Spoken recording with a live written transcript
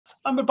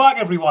And we're back,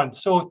 everyone.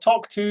 So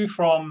talk 2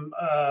 from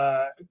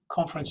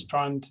conference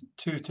strand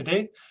 2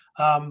 today.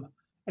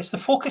 It's the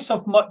focus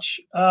of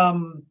much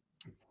on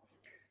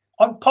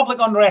public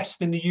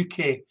unrest in the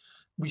UK.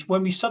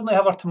 When we suddenly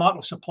have our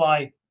tomato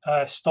supply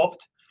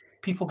stopped,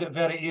 people get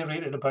very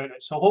irritated about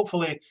it. So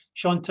hopefully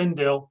Sean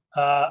Tindale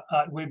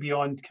at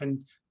WayBeyond can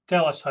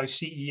tell us how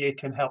CEA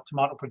can help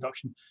tomato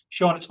production.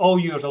 Sean, it's all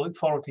yours. I look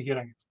forward to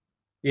hearing it.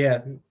 Yeah,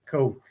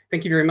 cool.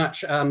 Thank you very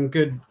much.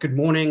 Good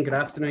morning, good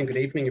afternoon, good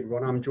evening,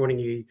 everyone. I'm joining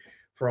you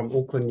from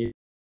Auckland, New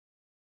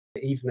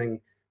evening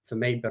for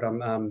me, but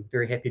I'm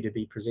very happy to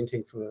be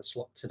presenting for the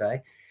slot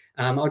today.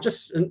 I'll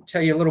just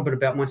tell you a little bit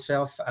about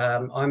myself.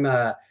 I'm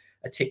a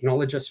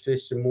technologist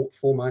first and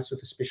foremost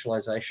with a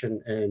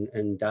specialization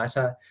in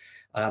data.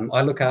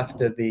 I look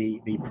after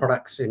the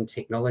products and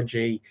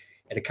technology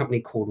at a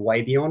company called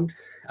WayBeyond.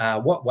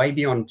 What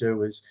WayBeyond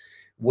do is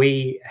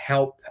we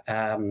help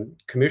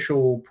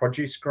commercial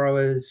produce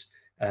growers,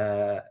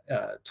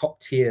 top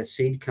tier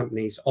seed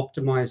companies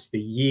optimize the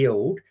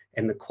yield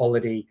and the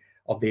quality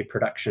of their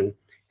production.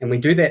 And we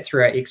do that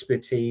through our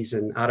expertise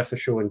in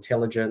artificial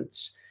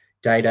intelligence,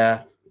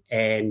 data,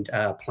 and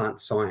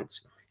plant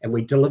science. And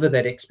we deliver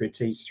that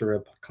expertise through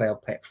a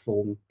cloud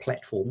platform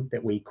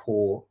that we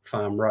call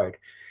Farm Road.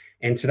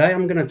 And today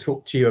I'm going to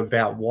talk to you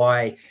about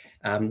why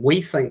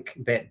we think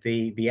that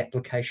the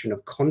application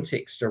of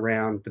context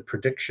around the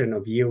prediction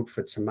of yield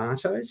for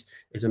tomatoes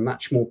is a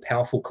much more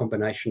powerful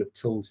combination of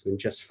tools than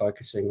just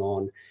focusing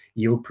on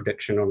yield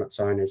prediction on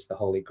its own as the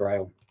Holy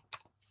Grail.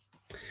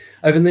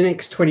 Over the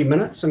next 20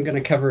 minutes, I'm going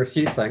to cover a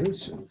few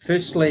things.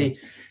 Firstly,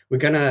 we're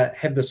going to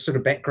have this sort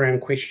of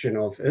background question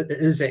of,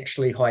 is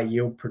actually high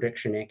yield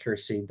prediction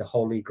accuracy the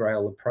Holy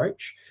Grail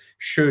approach?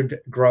 Should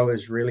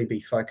growers really be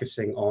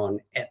focusing on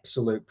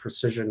absolute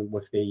precision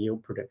with their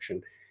yield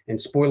prediction? And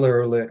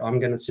spoiler alert, I'm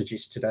going to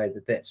suggest today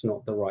that that's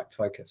not the right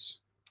focus.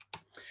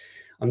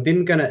 I'm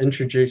then going to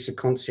introduce a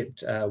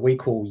concept we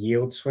call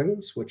yield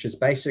swings, which is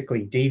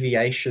basically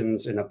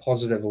deviations in a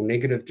positive or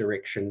negative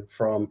direction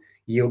from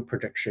yield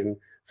prediction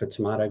for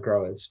tomato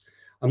growers.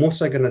 I'm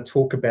also going to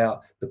talk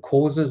about the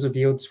causes of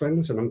yield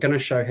swings, and I'm going to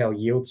show how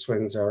yield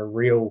swings are a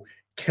real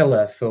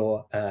killer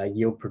for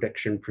yield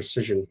prediction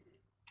precision.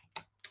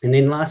 And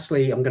then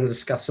lastly, I'm going to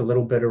discuss a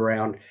little bit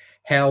around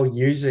how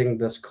using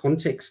this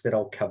context that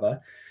I'll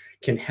cover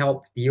can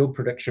help yield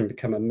prediction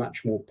become a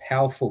much more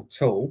powerful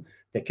tool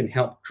that can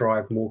help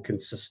drive more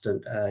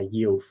consistent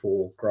yield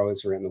for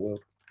growers around the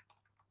world.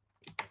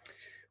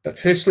 But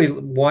firstly,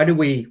 why do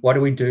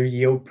we do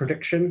yield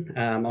prediction?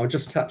 I'll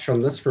just touch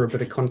on this for a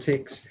bit of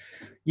context.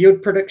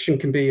 Yield prediction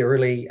can be a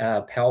really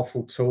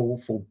powerful tool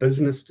for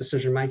business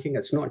decision making.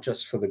 It's not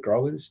just for the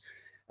growers.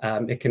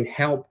 It can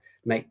help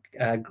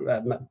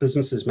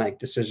businesses make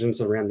decisions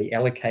around the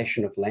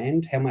allocation of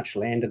land. How much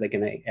land are they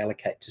going to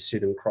allocate to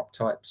certain crop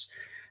types?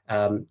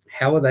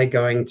 How are they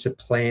going to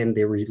plan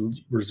their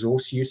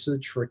resource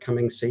usage for a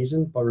coming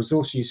season? By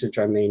resource usage,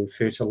 I mean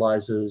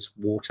fertilizers,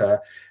 water,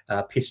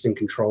 pest and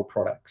control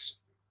products.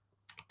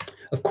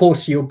 Of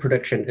course, yield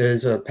prediction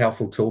is a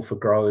powerful tool for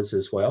growers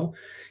as well.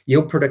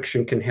 Yield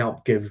prediction can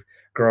help give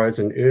growers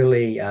an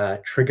early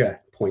trigger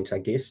point, I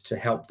guess, to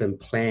help them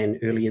plan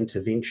early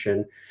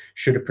intervention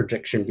should a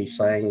prediction be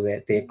saying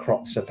that their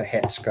crops are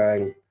perhaps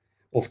going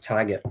off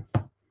target.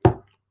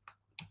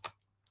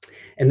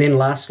 And then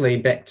lastly,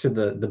 back to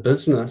the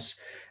business,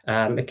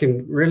 it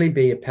can really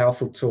be a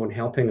powerful tool in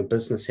helping a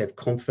business have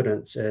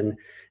confidence in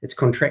its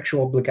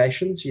contractual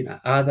obligations. You know,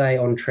 are they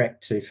on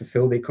track to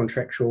fulfill their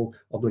contractual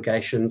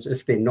obligations?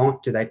 If they're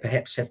not, do they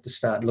perhaps have to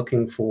start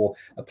looking for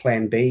a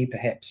plan B,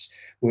 perhaps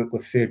work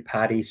with third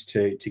parties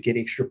to get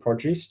extra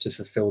produce to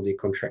fulfill their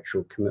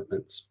contractual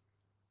commitments?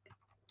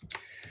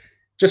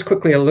 Just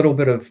quickly, a little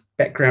bit of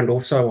background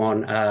also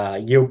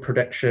on yield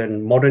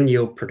prediction, modern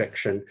yield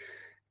prediction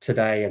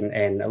today,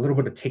 and a little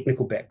bit of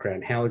technical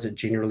background. How is it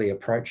generally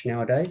approached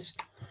nowadays?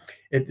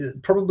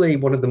 Probably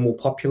one of the more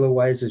popular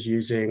ways is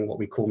using what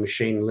we call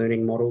machine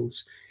learning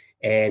models.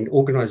 And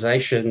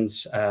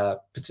organizations,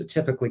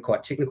 typically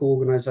quite technical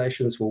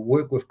organizations, will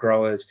work with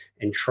growers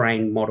and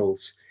train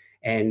models.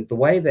 And the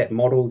way that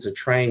models are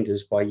trained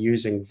is by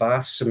using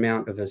vast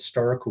amount of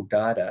historical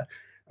data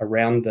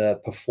around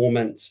the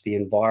performance, the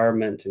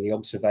environment, and the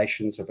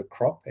observations of a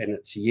crop and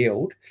its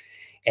yield.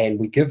 And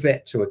we give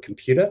that to a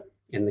computer,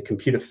 and the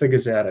computer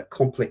figures out a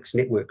complex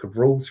network of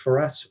rules for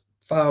us,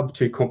 far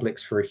too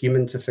complex for a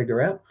human to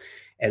figure out.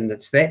 And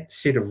it's that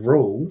set of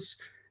rules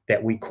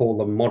that we call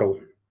a model.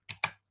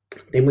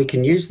 Then we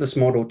can use this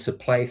model to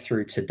play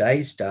through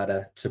today's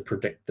data to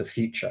predict the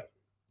future.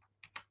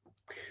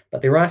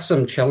 But there are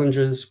some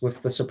challenges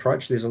with this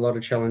approach. There's a lot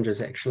of challenges,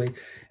 actually.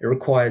 It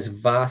requires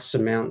vast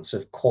amounts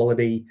of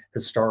quality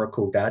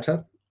historical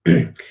data.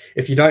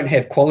 If you don't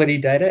have quality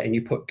data and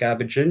you put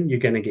garbage in, you're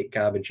going to get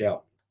garbage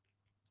out.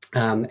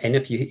 And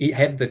if you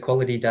have the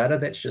quality data,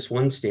 that's just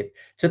one step.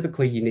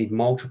 Typically, you need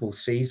multiple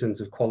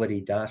seasons of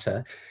quality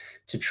data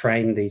to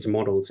train these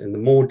models. And the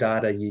more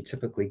data you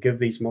typically give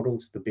these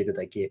models, the better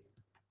they get.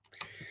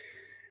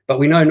 But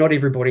we know not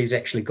everybody's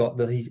actually got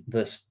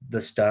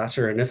this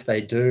data, and if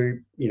they do,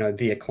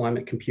 via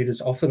climate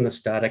computers, often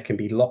this data can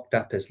be locked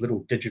up as little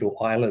digital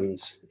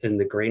islands in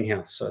the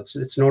greenhouse. So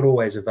it's not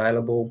always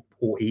available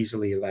or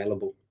easily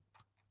available.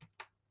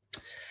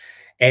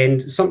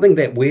 And something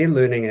that we're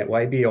learning at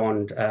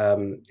WayBeyond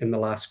in the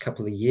last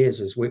couple of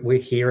years is we're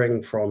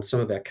hearing from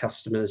some of our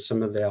customers,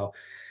 some of our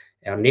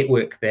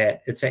network,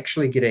 that it's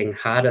actually getting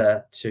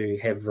harder to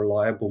have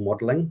reliable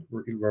modeling,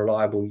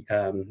 reliable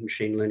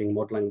machine learning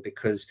modeling,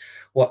 because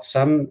what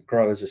some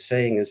growers are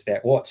seeing is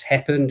that what's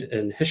happened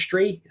in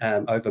history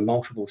over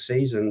multiple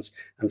seasons,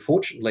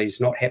 unfortunately,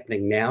 is not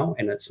happening now,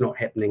 and it's not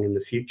happening in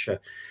the future.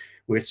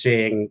 We're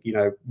seeing,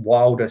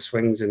 wilder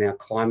swings in our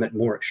climate,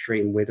 more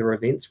extreme weather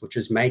events, which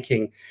is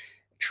making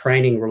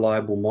training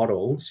reliable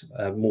models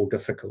more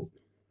difficult.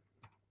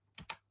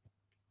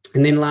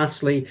 And then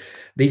lastly,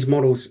 these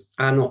models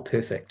are not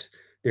perfect.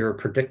 They're a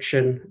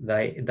prediction.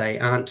 They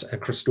aren't a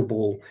crystal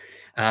ball.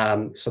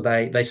 So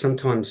they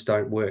sometimes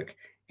don't work.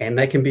 And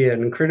they can be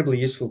an incredibly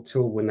useful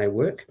tool when they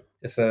work.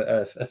 If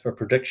a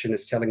prediction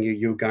is telling you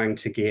you're going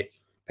to get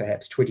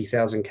perhaps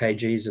 20,000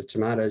 kgs of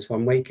tomatoes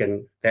one week,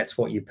 and that's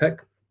what you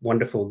pick,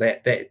 wonderful.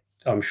 That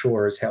I'm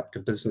sure has helped a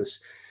business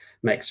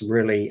make some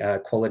really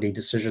quality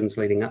decisions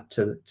leading up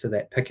to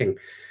that picking.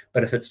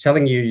 But if it's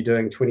telling you you're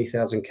doing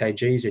 20,000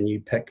 kgs and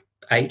you pick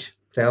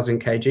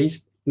 8,000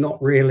 kgs,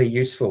 not really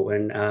useful.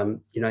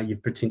 And,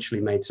 you've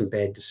potentially made some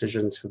bad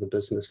decisions for the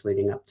business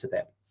leading up to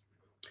that.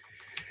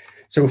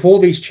 So with all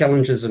these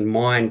challenges in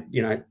mind,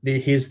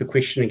 here's the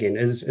question again,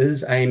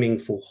 is aiming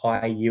for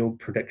high yield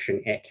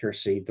prediction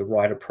accuracy the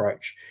right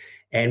approach?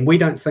 And we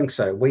don't think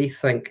so. We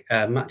think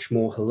a much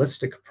more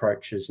holistic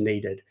approach is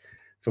needed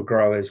for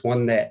growers,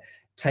 one that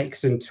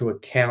takes into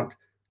account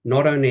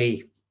not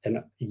only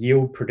an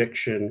yield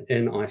prediction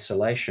in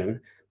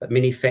isolation, but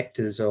many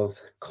factors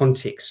of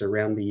context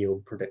around the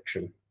yield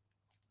prediction.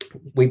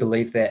 We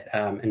believe that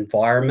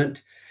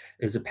environment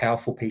is a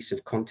powerful piece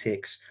of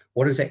context.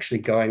 What is actually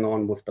going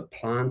on with the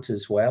plant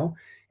as well,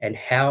 and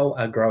how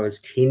are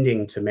growers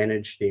tending to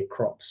manage their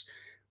crops?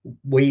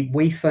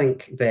 We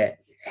think that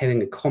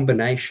having a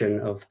combination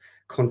of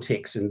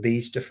context in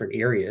these different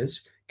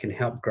areas can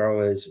help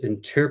growers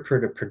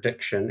interpret a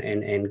prediction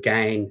and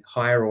gain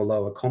higher or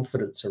lower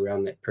confidence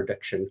around that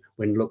prediction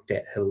when looked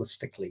at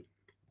holistically.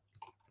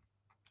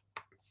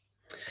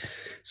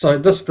 So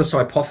this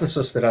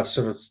hypothesis that I've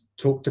sort of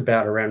talked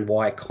about around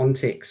why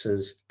context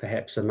is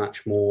perhaps a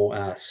much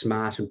more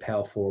smart and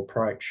powerful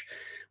approach,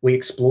 we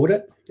explored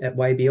it at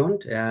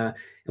WayBeyond,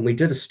 and we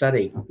did a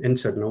study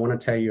into it. And I want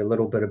to tell you a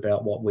little bit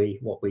about what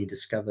we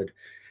discovered.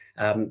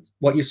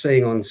 What you're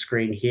seeing on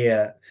screen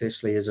here,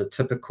 firstly, is a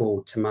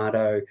typical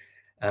tomato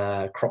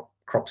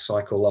crop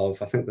cycle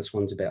of, I think this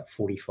one's about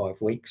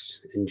 45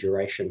 weeks in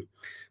duration.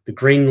 The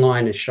green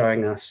line is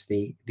showing us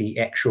the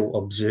actual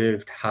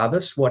observed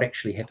harvest, what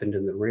actually happened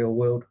in the real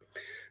world.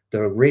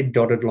 The red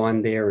dotted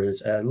line there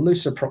is a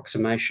loose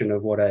approximation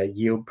of what a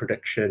yield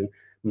prediction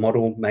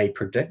model may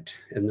predict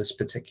in this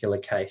particular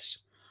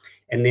case.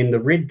 And then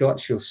the red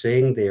dots you're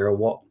seeing there are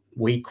what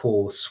we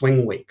call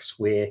swing weeks,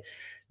 where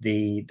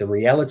the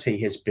reality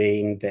has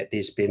been that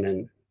there's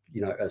been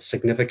a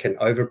significant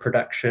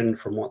overproduction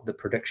from what the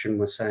prediction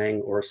was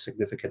saying, or a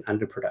significant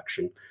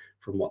underproduction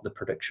from what the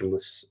prediction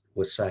was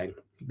saying.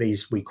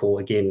 These we call,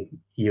 again,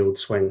 yield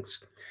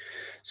swings.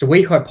 So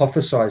we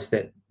hypothesized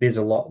that there's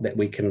a lot that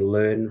we can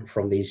learn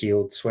from these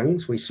yield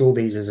swings. We saw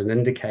these as an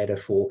indicator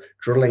for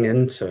drilling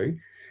into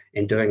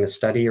and doing a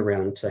study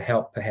around to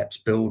help perhaps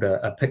build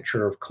a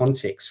picture of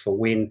context for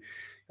when,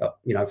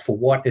 for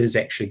what is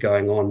actually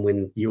going on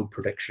when yield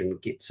prediction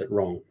gets it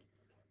wrong.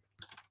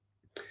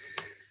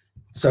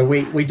 So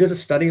we did a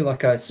study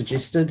like I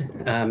suggested,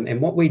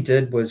 and what we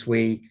did was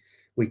we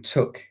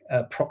took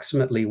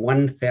approximately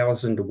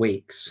 1,000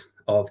 weeks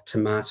of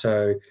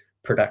tomato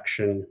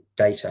production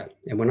data.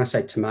 And when I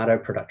say tomato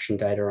production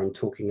data, I'm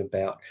talking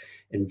about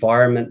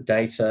environment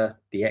data,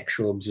 the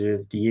actual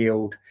observed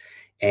yield,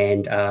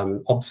 and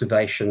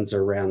observations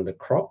around the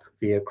crop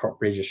via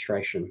crop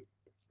registration.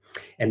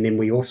 And then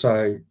we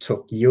also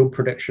took yield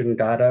prediction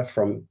data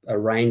from a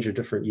range of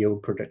different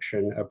yield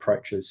prediction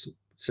approaches,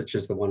 such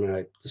as the one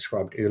I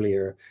described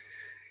earlier.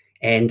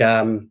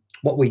 And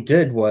what we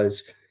did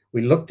was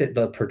we looked at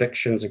the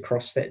predictions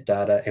across that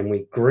data, and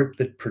we grouped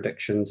the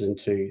predictions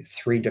into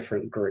 3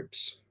 different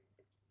groups.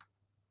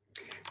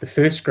 The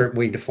first group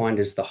we defined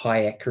as the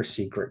high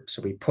accuracy group.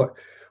 So we put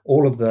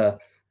all of the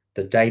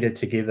data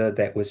together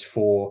that was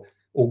for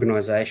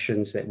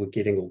organizations that were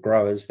getting, or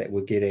growers that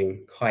were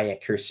getting, high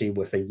accuracy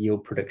with a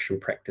yield prediction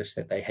practice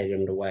that they had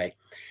underway.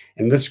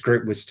 And this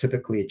group was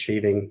typically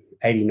achieving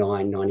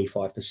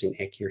 89–95%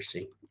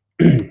 accuracy.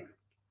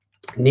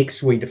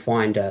 Next, we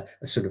defined a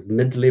sort of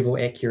mid-level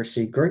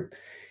accuracy group,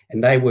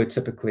 and they were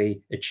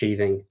typically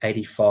achieving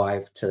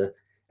 85 to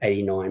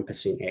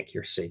 89%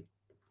 accuracy.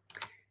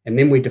 And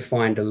then we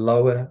defined a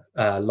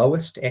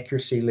lowest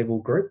accuracy level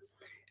group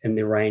in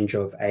the range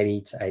of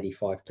 80 to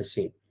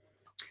 85%.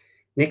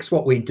 Next,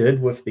 what we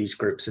did with these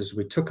groups is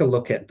we took a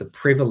look at the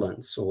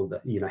prevalence, or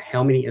the,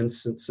 how many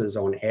instances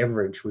on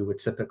average we were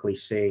typically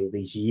seeing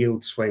these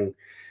yield swing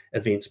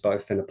events,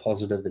 both in a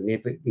positive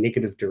and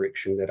negative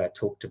direction that I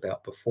talked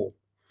about before.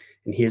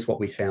 And here's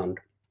what we found.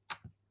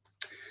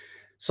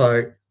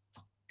 So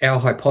our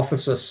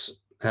hypothesis,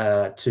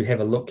 to have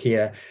a look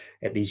here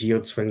at these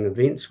yield swing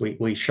events,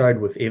 we showed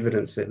with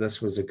evidence that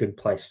this was a good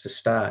place to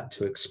start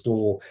to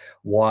explore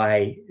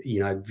why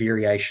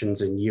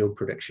variations in yield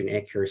prediction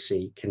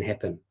accuracy can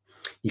happen.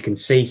 You can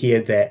see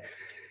here that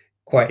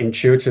quite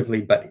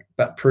intuitively,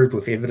 but proved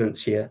with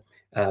evidence here,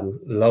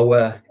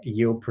 lower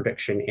yield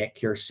prediction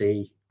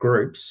accuracy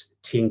groups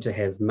tend to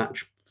have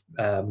much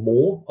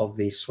more of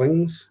these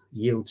swings,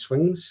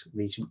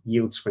 these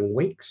yield swing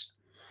weeks.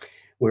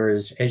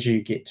 Whereas as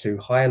you get to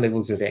higher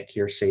levels of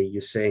accuracy,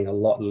 you're seeing a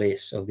lot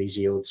less of these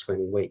yield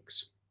swing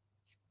weeks.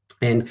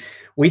 And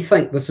we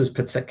think this is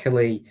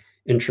particularly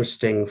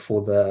interesting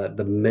for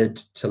the mid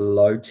to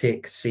low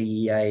tech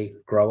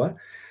CEA grower.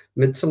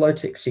 Mid to low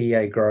tech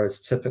CEA growers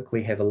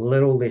typically have a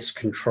little less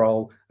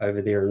control over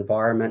their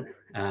environment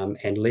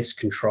and less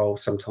control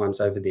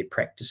sometimes over their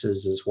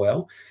practices as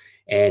well.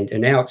 And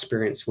in our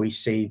experience, we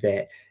see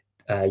that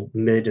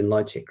mid and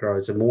low tech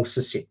growers are more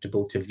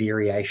susceptible to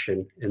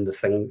variation in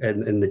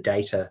the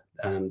data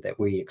that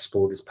we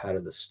explored as part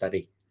of the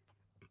study.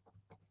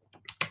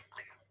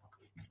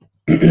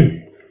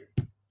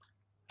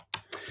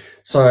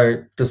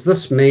 So does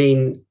this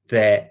mean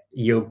that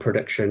yield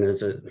prediction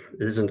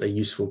isn't a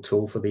useful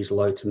tool for these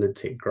low to mid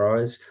tech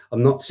growers?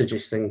 I'm not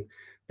suggesting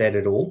that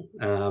at all.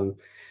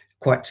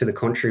 Quite to the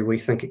contrary, we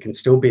think it can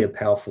still be a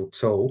powerful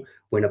tool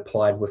when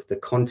applied with the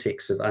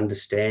context of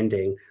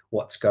understanding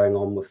what's going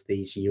on with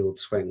these yield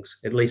swings.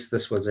 At least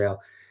this was our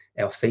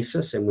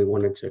thesis, and we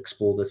wanted to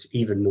explore this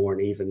even more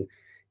and even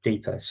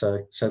deeper.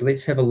 So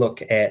let's have a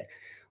look at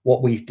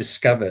what we've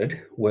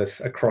discovered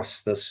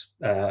across this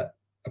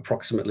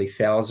approximately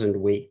 1,000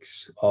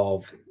 weeks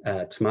of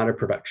tomato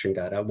production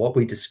data, what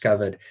we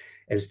discovered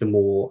as the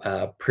more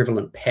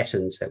prevalent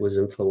patterns that was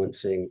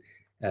influencing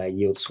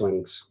yield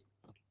swings.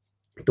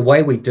 The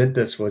way we did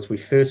this was we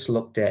first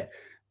looked at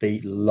the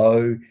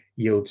low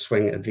yield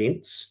swing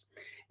events,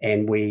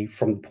 and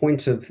from the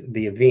point of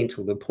the event,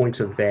 or the point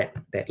of that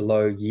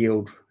low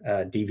yield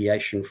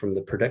deviation from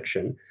the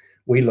prediction,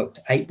 we looked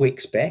 8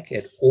 weeks back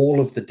at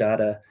all of the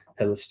data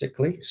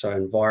holistically, so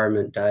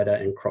environment data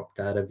and crop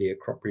data via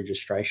crop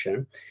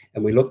registration,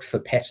 and we looked for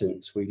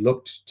patterns. We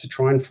looked to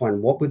try and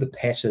find what were the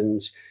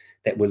patterns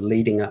that were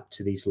leading up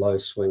to these low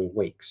swing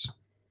weeks.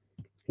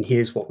 And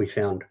here's what we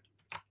found.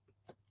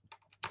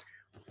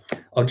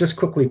 I'll just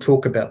quickly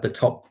talk about the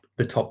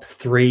top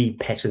 3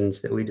 patterns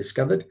that we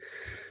discovered.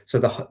 So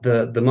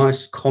the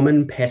most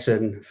common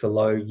pattern for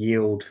low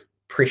yield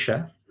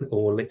pressure,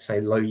 or let's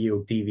say low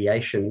yield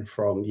deviation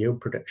from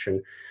yield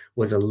prediction,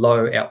 was a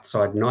low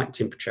outside night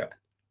temperature,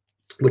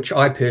 which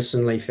I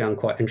personally found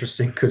quite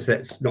interesting because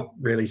that's not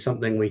really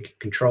something we can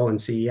control in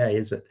CEA,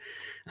 is it?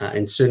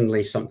 And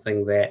certainly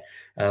something that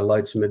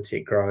low to mid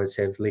tech growers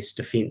have less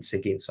defense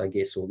against, I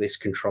guess, or less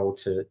control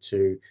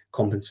to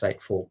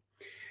compensate for.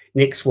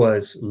 Next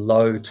was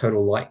low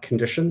total light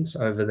conditions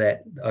over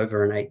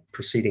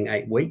preceding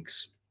 8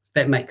 weeks.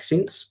 That makes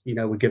sense.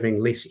 We're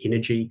giving less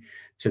energy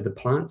to the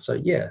plant. So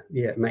yeah,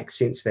 it makes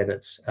sense that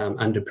it's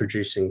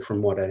underproducing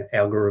from what an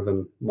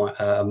algorithm,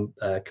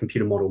 a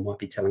computer model might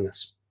be telling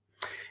us.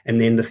 And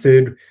then the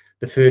third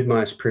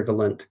most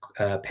prevalent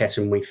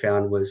pattern we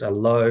found was a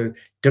low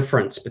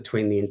difference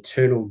between the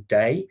internal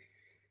day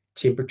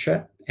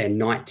temperature and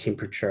night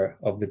temperature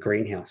of the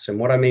greenhouse. And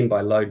what I mean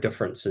by low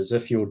difference is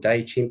if your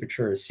day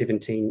temperature is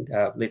 19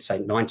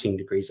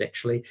 degrees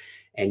actually,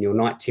 and your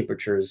night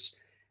temperature is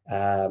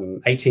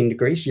 18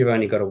 degrees, you've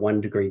only got a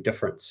 1 degree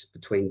difference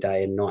between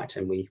day and night.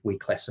 And we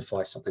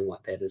classify something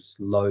like that as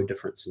low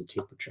difference in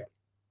temperature.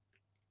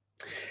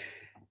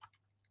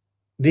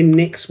 Then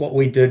next, what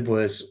we did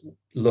was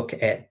look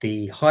at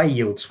the high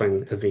yield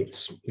swing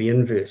events, the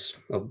inverse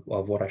of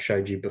what I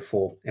showed you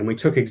before. And we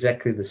took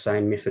exactly the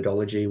same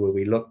methodology where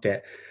we looked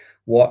at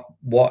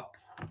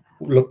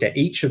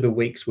each of the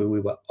weeks where we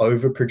were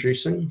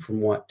overproducing from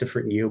what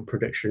different yield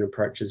prediction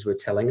approaches were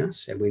telling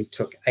us. And we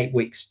took 8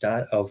 weeks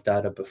of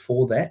data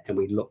before that, and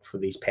we looked for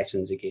these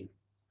patterns again.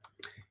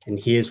 And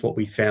here's what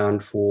we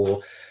found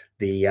for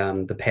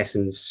the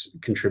patterns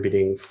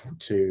contributing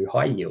to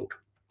high yield.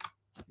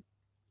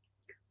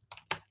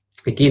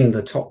 Again,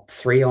 the top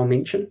 3 I'll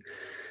mention.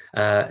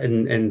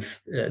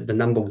 The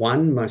number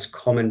 1 most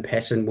common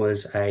pattern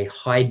was a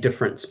high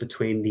difference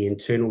between the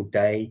internal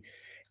day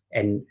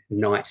and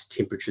night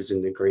temperatures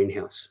in the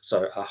greenhouse.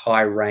 So a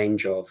high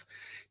range of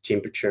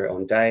temperature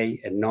on day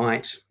and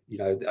night.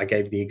 I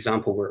gave the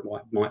example where it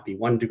might be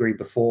 1 degree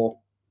before,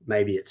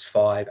 maybe it's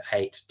 5,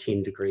 8,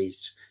 10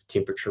 degrees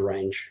temperature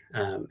range,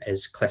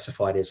 as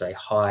classified as a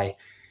high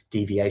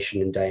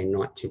deviation in day and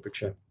night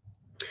temperature.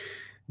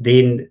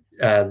 Then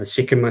the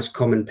second most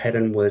common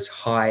pattern was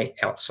high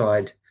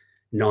outside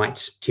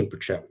night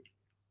temperature.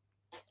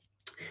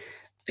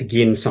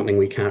 again, something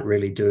we can't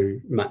really do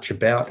much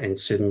about, and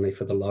certainly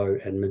for the low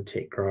and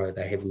mid-tech grower,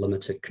 they have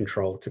limited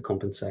control to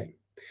compensate.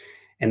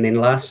 And then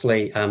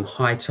lastly,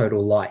 high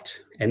total light,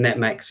 and that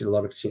makes a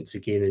lot of sense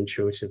again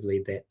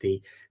intuitively, that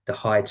the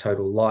high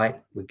total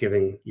light, we're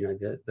giving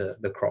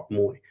the crop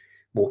more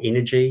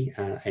energy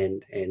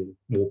and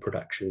more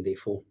production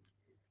therefore.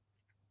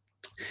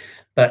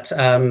 But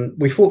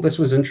we thought this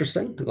was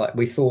interesting. Like,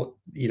 we thought,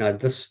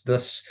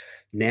 this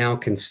now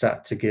can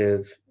start to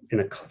give,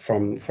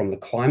 from the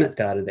climate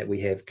data that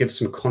we have, give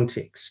some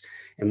context,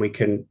 and we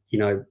can,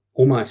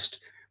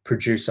 almost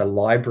produce a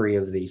library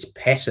of these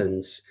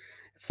patterns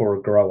for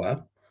a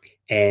grower.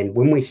 And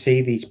when we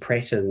see these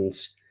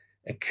patterns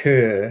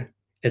occur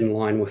in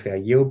line with our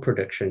yield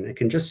prediction, it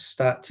can just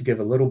start to give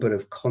a little bit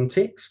of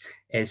context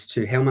as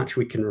to how much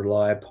we can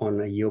rely upon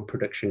a yield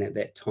prediction at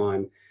that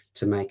time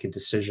to make a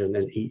decision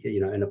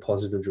in a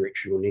positive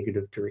direction or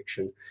negative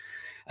direction.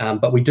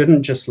 But we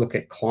didn't just look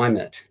at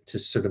climate to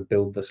sort of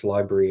build this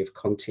library of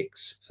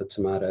context for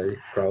tomato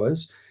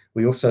growers.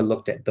 We also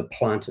looked at the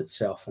plant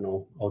itself, and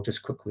I'll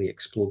just quickly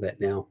explore that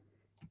now.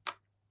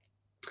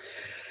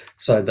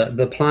 So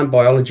the plant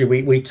biology,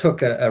 we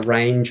took a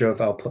range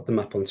of, I'll put them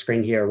up on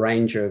screen here, a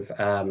range of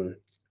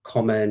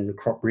common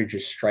crop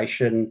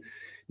registration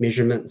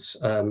measurements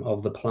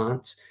of the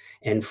plant.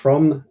 And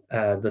from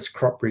these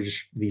crop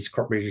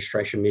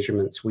registration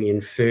measurements, we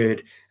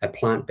inferred a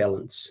plant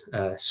balance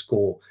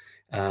score.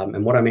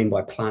 And what I mean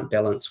by plant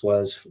balance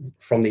was,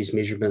 from these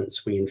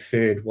measurements, we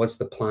inferred, was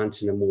the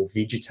plant in a more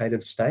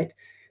vegetative state,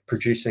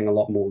 producing a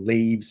lot more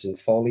leaves and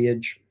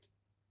foliage,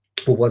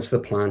 or was the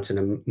plant in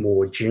a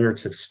more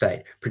generative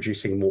state,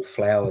 producing more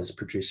flowers,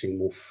 producing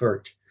more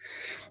fruit?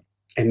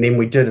 And then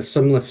we did a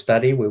similar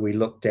study where we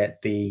looked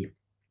at the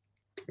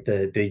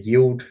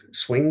yield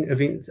swing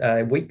event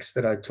weeks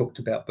that I talked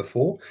about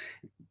before.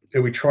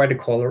 And we tried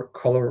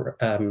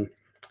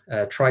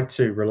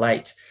to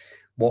relate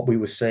what we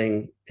were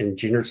seeing in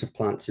generative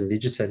plants and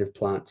vegetative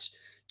plants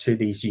to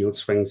these yield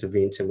swings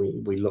events, and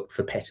we looked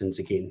for patterns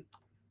again.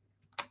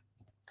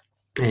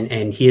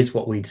 And here's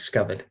what we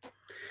discovered.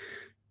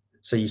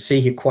 So you see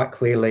here quite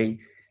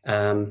clearly,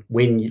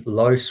 when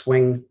low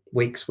swing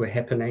weeks were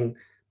happening,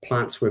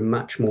 plants were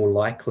much more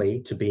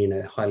likely to be in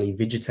a highly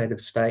vegetative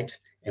state.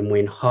 And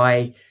when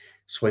high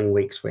swing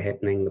weeks were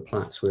happening, the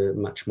plants were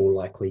much more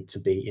likely to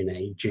be in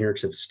a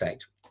generative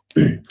state.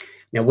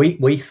 Now,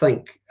 we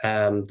think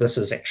this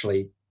is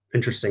actually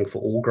interesting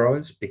for all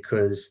growers,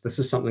 because this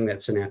is something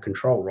that's in our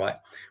control, right?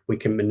 We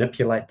can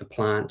manipulate the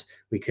plant.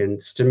 We can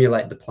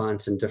stimulate the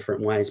plant in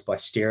different ways by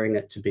steering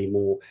it to be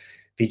more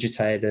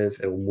vegetative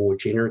or more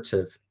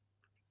generative.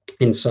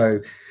 And so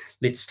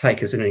let's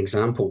take as an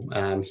example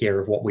here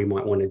of what we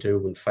might want to do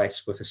when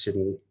faced with a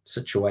certain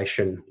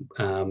situation,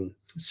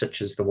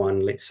 such as the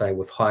one, let's say,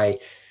 with high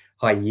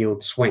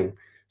yield swing.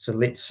 So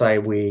let's say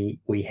we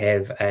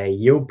have a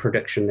yield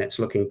prediction that's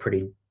looking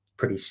pretty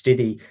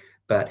steady,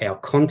 but our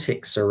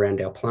context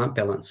around our plant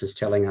balance is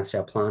telling us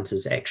our plant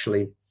is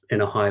actually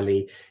in a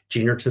highly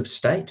generative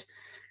state.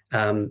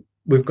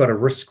 We've got a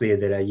risk there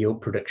that our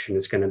yield prediction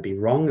is going to be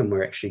wrong, and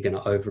we're actually going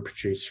to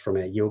overproduce from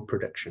our yield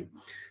prediction.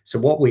 So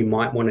what we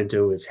might want to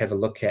do is have a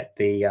look at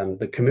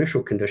the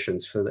commercial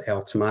conditions for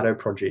our tomato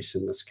produce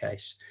in this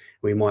case.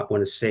 We might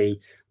want to see,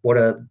 what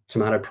are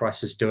tomato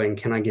prices doing?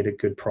 Can I get a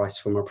good price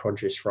for my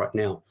produce right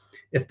now?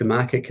 If the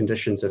market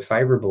conditions are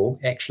favorable,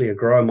 actually a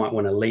grower might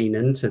want to lean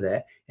into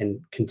that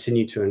and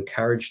continue to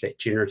encourage that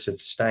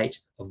generative state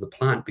of the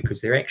plant, because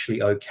they're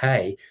actually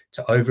okay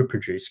to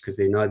overproduce because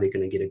they know they're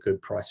going to get a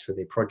good price for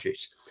their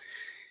produce.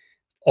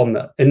 On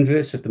the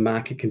inverse, if the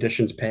market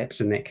conditions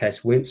perhaps in that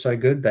case weren't so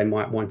good, they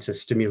might want to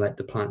stimulate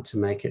the plant to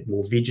make it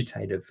more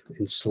vegetative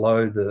and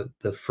slow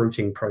the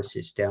fruiting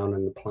process down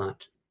in the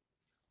plant.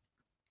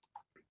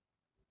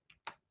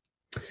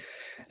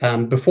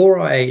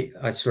 Before I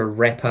sort of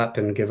wrap up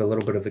and give a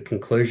little bit of a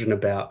conclusion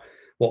about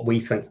what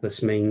we think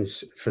this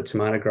means for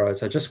tomato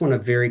growers, I just want to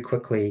very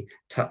quickly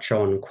touch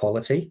on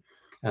quality,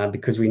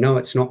 because we know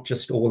it's not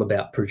just all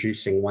about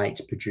producing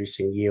weight,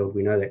 producing yield.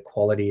 We know that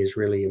quality is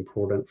really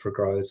important for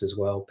growers as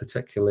well,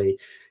 particularly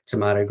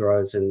tomato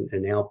growers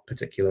in our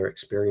particular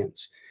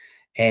experience.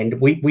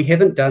 And we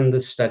haven't done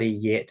this study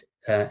yet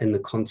in the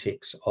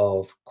context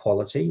of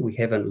quality. We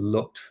haven't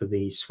looked for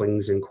these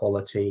swings in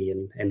quality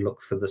and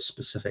looked for the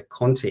specific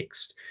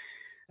context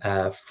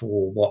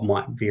for what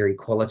might vary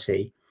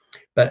quality.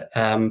 But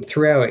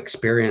through our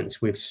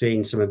experience, we've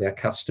seen some of our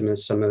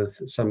customers,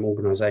 some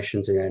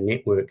organizations in our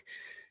network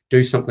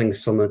do something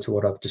similar to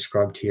what I've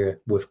described here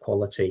with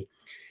quality.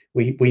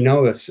 We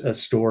know a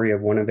story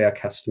of one of our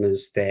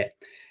customers that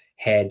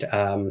had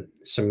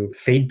some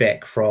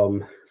feedback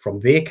from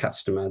their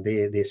customer,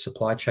 their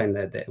supply chain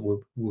that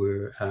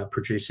were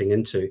producing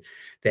into,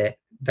 that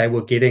they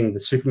were getting, the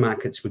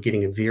supermarkets were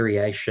getting a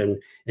variation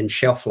in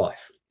shelf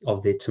life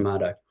of their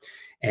tomato.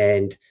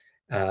 And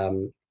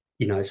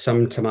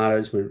some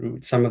tomatoes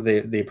some of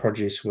their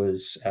produce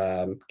was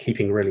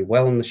keeping really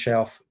well on the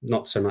shelf,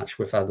 not so much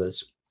with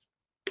others.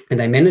 And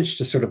they managed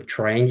to sort of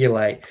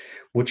triangulate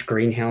which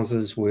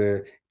greenhouses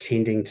were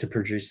tending to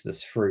produce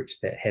this fruit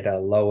that had a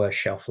lower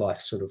shelf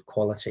life sort of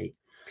quality.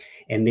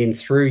 And then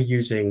through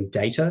using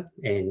data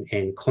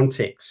and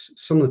context,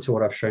 similar to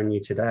what I've shown you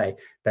today,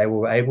 they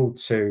were able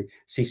to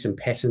see some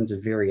patterns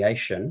of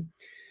variation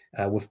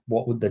with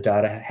what would the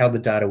data, how the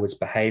data was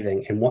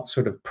behaving, and what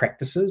sort of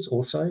practices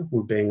also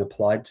were being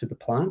applied to the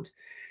plant,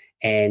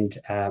 and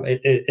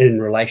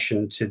in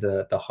relation to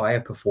the higher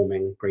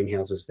performing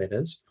greenhouses, that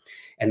is.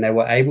 And they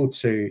were able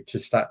to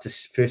start to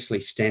firstly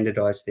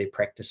standardize their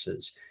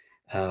practices,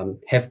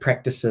 have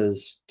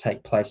practices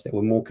take place that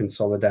were more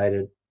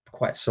consolidated,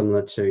 quite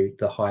similar to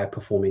the higher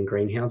performing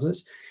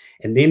greenhouses.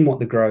 And then what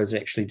the growers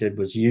actually did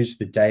was use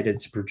the data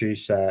to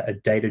produce a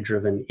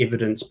data-driven,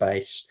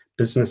 evidence-based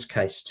business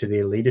case to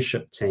their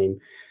leadership team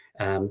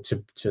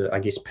to, I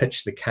guess,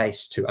 pitch the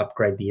case to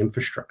upgrade the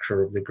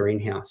infrastructure of the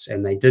greenhouse.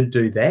 And they did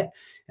do that.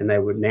 And they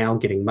were now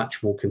getting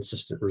much more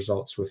consistent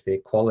results with their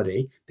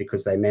quality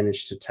because they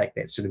managed to take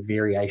that sort of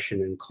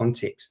variation in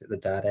context that the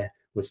data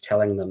was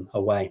telling them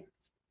away.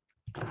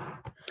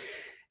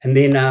 And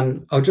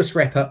then I'll just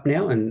wrap up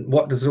now. And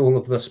what does all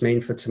of this mean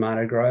for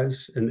tomato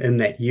growers in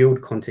that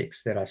yield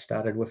context that I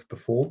started with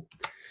before?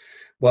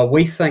 Well,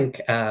 we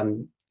think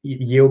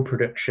yield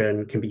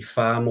prediction can be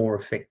far more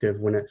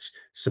effective when it's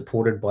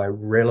supported by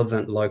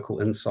relevant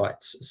local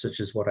insights, such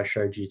as what I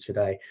showed you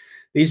today.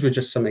 These were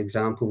just some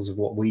examples of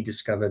what we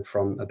discovered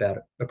from about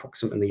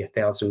approximately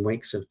 1,000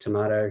 weeks of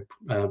tomato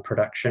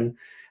production.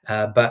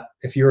 But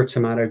if you're a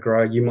tomato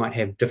grower, you might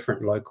have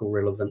different local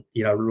relevant,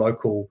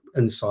 local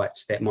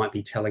insights that might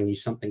be telling you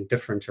something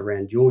different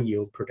around your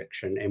yield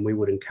prediction. And we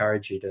would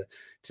encourage you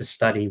to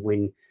study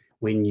when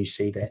you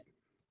see that.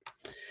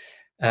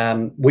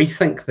 We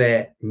think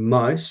that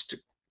most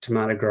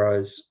tomato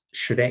growers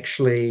should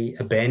actually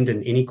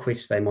abandon any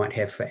quest they might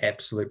have for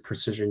absolute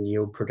precision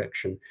yield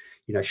prediction,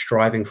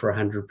 striving for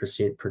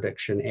 100%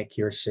 prediction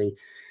accuracy.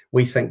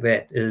 We think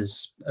that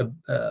is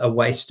a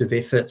waste of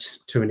effort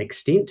to an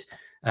extent.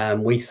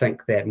 We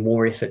think that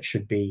more effort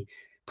should be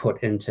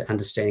put into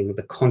understanding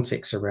the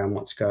context around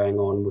what's going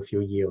on with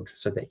your yield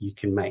so that you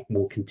can make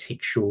more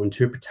contextual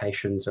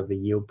interpretations of a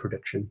yield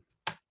prediction.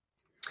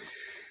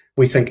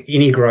 We think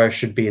any grower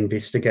should be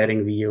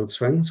investigating the yield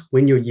swings.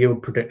 When your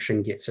yield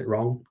prediction gets it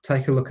wrong,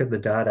 take a look at the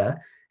data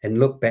and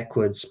look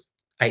backwards.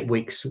 8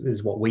 weeks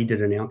is what we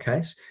did in our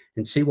case,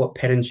 and see what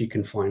patterns you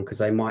can find, because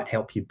they might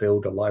help you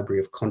build a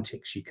library of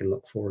context you can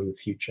look for in the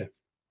future.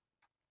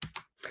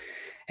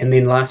 And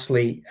then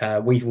lastly,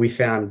 we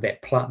found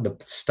that the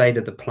state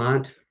of the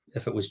plant,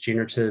 if it was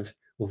generative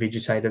or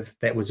vegetative,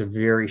 that was a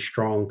very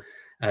strong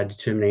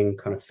determining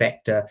kind of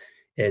factor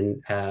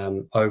in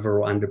over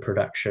or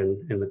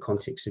underproduction in the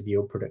context of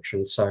yield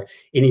prediction. So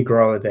any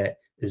grower that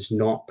is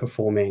not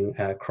performing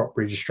crop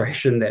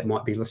registration that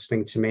might be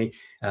listening to me,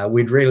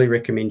 we'd really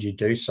recommend you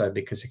do so,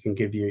 because it can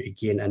give you,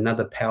 again,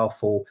 another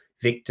powerful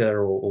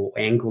vector or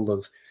angle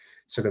of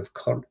sort of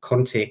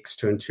context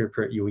to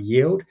interpret your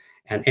yield.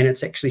 And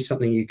it's actually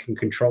something you can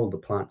control the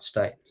plant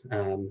state.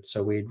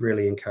 So we'd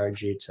really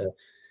encourage you to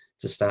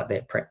start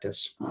that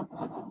practice.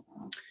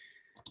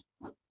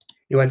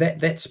 Anyway,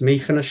 that's me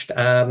finished.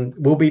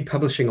 We'll be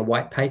publishing a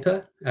white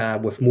paper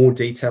with more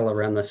detail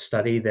around the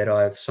study that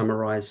I've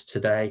summarized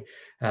today.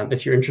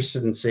 If you're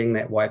interested in seeing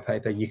that white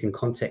paper, you can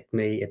contact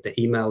me at the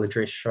email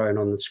address shown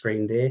on the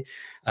screen there.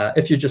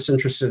 If you're just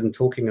interested in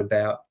talking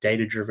about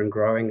data-driven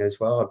growing as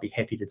well, I'd be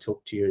happy to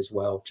talk to you as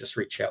well. Just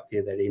reach out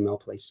via that email,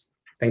 please.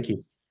 Thank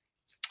you.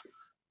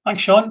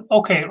 Thanks, Sean.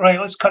 Okay, right,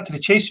 let's cut to the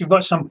chase. We've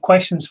got some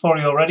questions for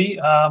you already,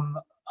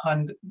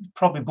 and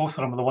probably both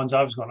of them are the ones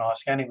I was going to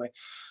ask anyway.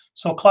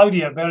 So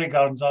Claudia at Berry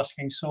Garden's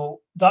asking, so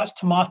that's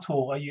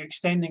tomato. Are you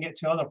extending it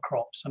to other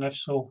crops? And if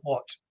so,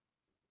 what?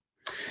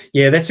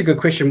 Yeah, that's a good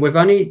question. We've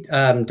only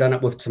done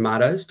it with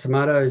tomatoes.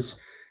 Tomatoes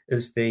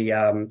is the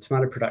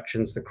tomato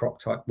production's the crop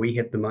type we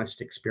have the most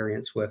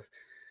experience with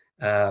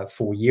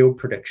for yield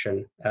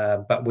prediction.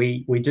 But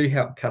we do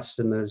help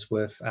customers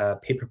with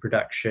pepper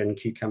production,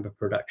 cucumber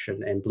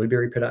production, and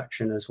blueberry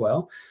production as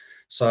well.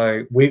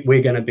 So we've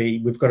got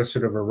a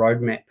sort of a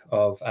roadmap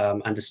of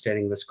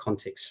understanding this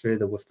context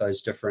further with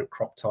those different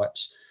crop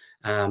types.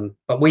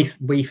 But we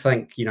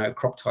think,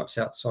 crop types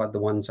outside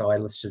the ones I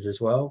listed as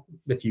well,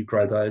 if you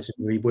grow those, it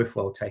would be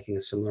worthwhile taking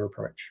a similar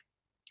approach.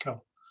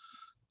 Cool.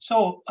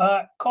 So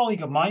a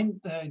colleague of mine,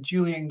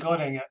 Julian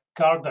Godding at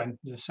Garden,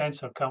 the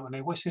sensor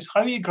company, which is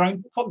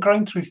what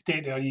ground truth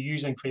data are you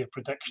using for your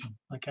prediction?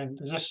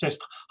 Is this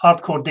just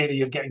hardcore data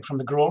you're getting from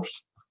the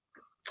growers?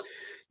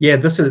 Yeah,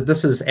 this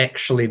is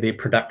actually the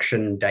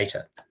production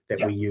data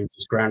that we use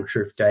as ground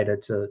truth data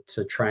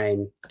to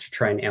train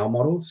our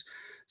models.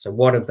 So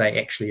what have they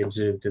actually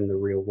observed in the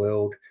real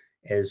world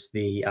as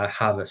the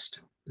harvest,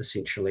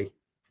 essentially?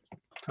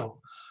 Cool.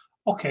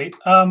 Okay.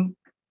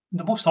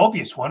 The most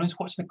obvious one is,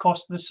 what's the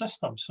cost of the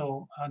system?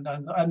 So,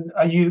 and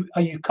are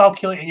you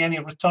calculating any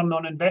return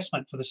on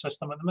investment for the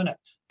system at the minute?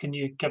 Can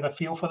you give a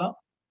feel for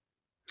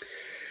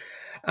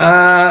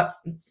that?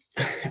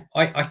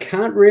 I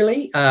can't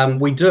really.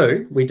 We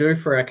do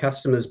for our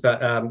customers,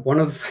 but one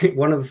of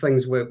the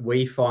things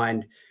we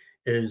find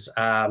is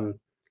our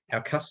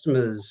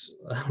customers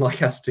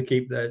like us to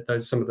keep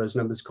some of those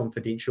numbers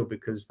confidential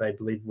because they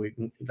believe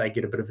they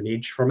get a bit of an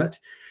edge from it.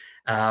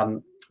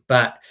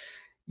 But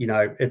you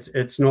know,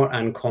 it's not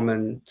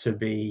uncommon to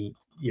be,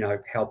 you know,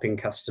 helping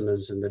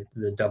customers in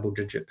the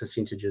double-digit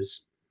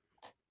percentages.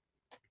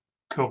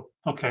 Cool.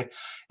 Okay.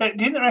 The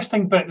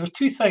interesting bit, there's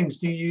two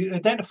things. You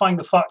identifying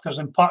the factors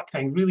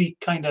impacting really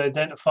kind of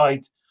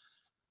identified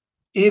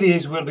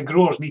areas where the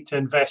growers need to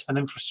invest in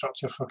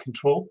infrastructure for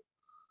control.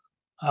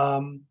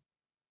 And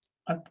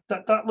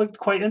that looked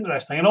quite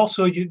interesting. And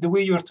also the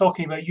way you were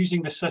talking about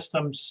using the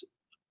systems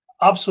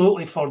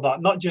absolutely for that,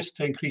 not just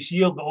to increase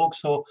yield, but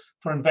also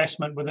for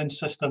investment within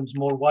systems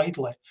more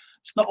widely.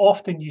 It's not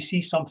often you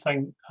see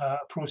something, a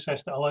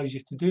process that allows you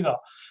to do that.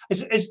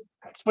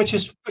 Which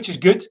is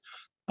good.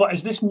 But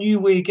is this new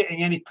way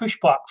getting any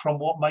pushback from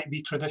what might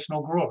be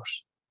traditional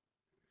growers?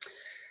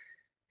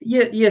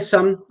 Yeah,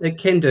 some it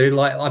can do.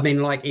 Like, I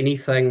mean, like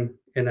anything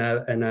in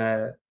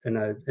a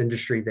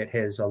industry that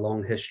has a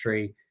long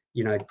history,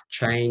 you know,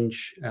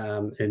 change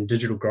in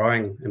digital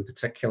growing in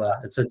particular.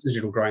 It's a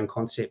digital growing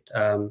concept.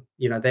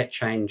 You know, that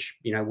change,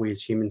 you know, we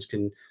as humans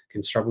can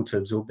struggle to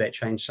absorb that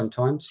change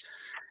sometimes.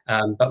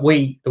 But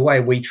the way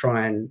we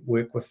try and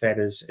work with that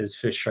is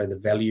first show the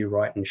value,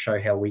 right, and show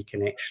how we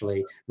can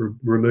actually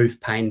remove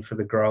pain for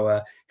the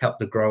grower, help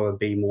the grower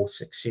be more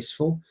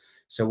successful.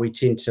 So we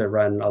tend to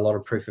run a lot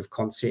of proof of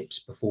concepts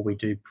before we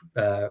do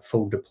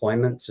full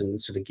deployments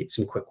and sort of get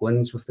some quick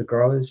wins with the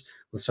growers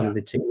with some of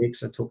the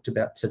techniques I talked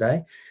about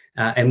today.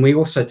 And we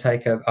also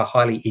take a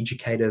highly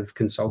educative,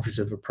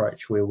 consultative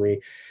approach where we're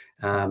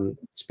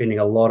spending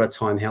a lot of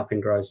time helping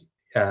growers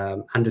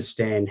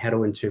understand how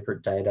to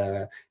interpret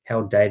data,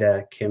 how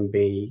data can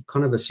be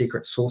kind of a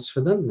secret source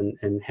for them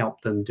and help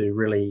them do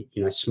really,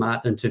 you know,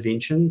 smart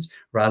interventions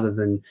rather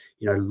than,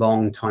 you know,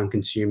 long time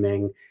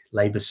consuming,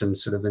 laborsome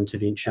sort of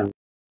intervention.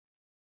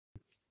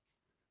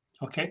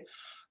 Okay.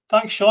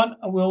 Thanks, Sean.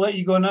 We'll let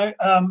you go now.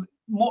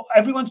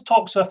 Everyone's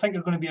talks, I think,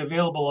 are going to be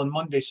available on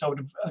Monday, so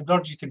I'd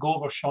urge you to go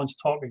over Sean's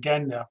talk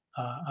again there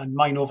and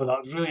mine over that.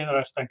 It was really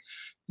interesting.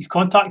 His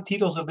contact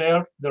details are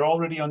there. They're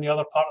already on the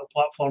other part of the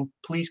platform.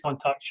 Please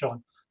contact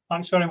Sean.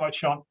 Thanks very much,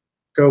 Sean.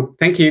 Cool.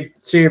 Thank you.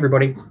 See you,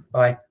 everybody.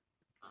 Bye.